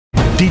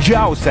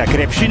Didžiausia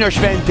krepšinio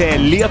šventė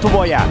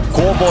Lietuvoje.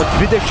 Kovo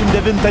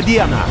 29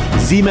 dieną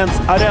Siemens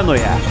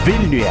arenoje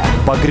Vilniuje.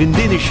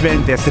 Pagrindinis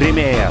šventės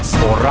rėmėjas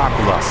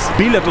Orakulas.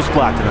 Bilietus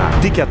platina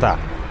Tiketa.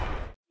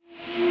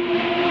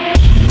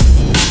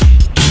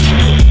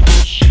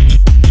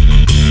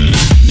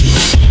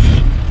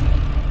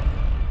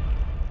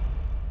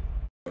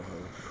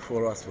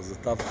 For us, it was a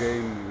tough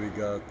game. We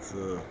got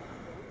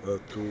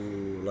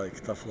two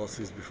tough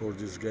losses before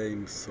this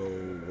game, so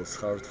it was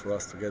hard for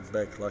us to get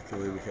back.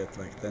 Luckily, we had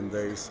 10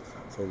 days,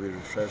 so we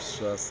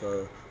refreshed us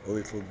a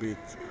little bit.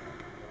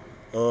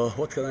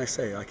 What can I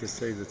say? I can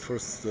say that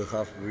first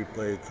half we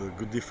played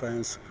good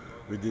defense.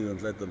 We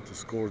didn't let them to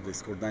score. They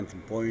scored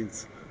 19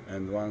 points,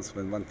 and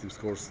when one team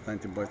scores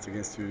 19 points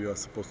against you, you are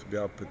supposed to be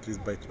up at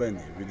least by 20.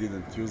 We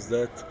didn't use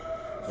that.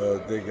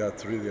 They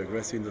got really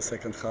aggressive in the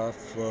second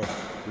half.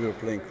 We were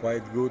playing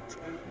quite good.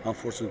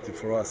 Unfortunately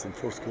for us, in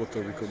fourth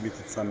quarter we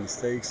committed some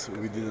mistakes.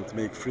 We didn't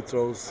make free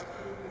throws.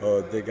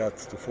 They got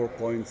to 4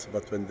 points,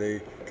 but when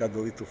they got the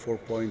lead to 4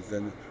 points,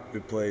 then we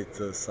played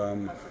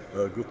some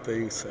good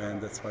things, and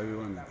that's why we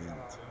won at the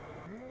end.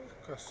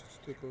 Kas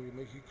atsitiko,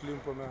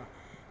 įklimpome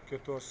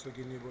kitos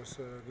gynybos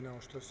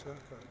gniaužtuose,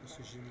 ką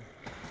pasižymė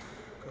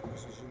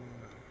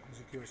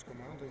Dzūkijos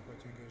komanda,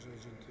 ypatingai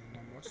žaidžiant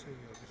namuose.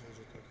 Jie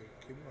žaidžia tokį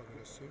kimą,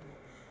 agresyvų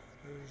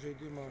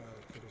žaidimą,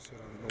 kuris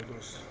yra ant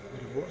baudos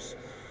ribos.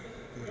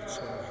 Ir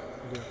čia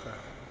lieka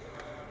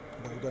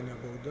bauda, ne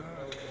bauda.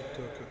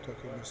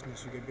 Tokio mes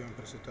nesugebėjom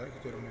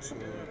prisitaikyti ir mūsų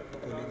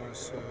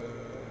puolimas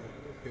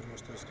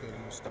pirmus 3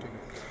 kėlinius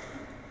strigė.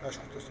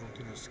 Aišku, tos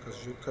rungtynės,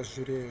 kas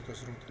žiūrėjo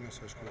tos rungtynės,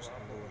 aišku, jos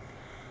buvo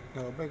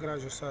nelabai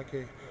gražios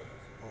sakė,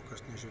 o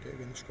kas nežiūrėjo,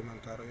 vien iš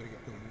komentaro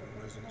irgi pilnai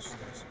vaizdą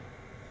nesusidarys.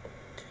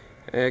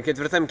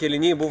 Ketvirtam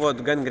kėliny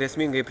buvot gan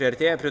grėsmingai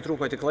priartėję,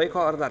 pritrūko tik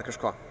laiko ar dar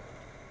kažko?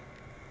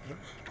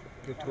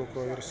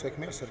 Pritrūko ir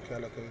sėkmės, ir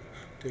keletą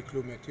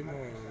taiklių metimų,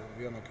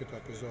 vieno kito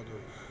epizodų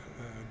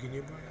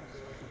gynyboje,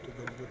 tai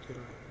galbūt ir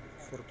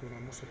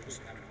fortūna mūsų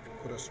pusė,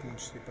 kurios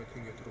mums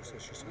ypatingai trūksta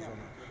šį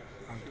sezoną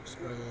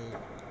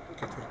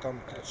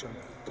trečiam,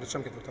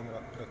 ketvirtam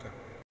rate.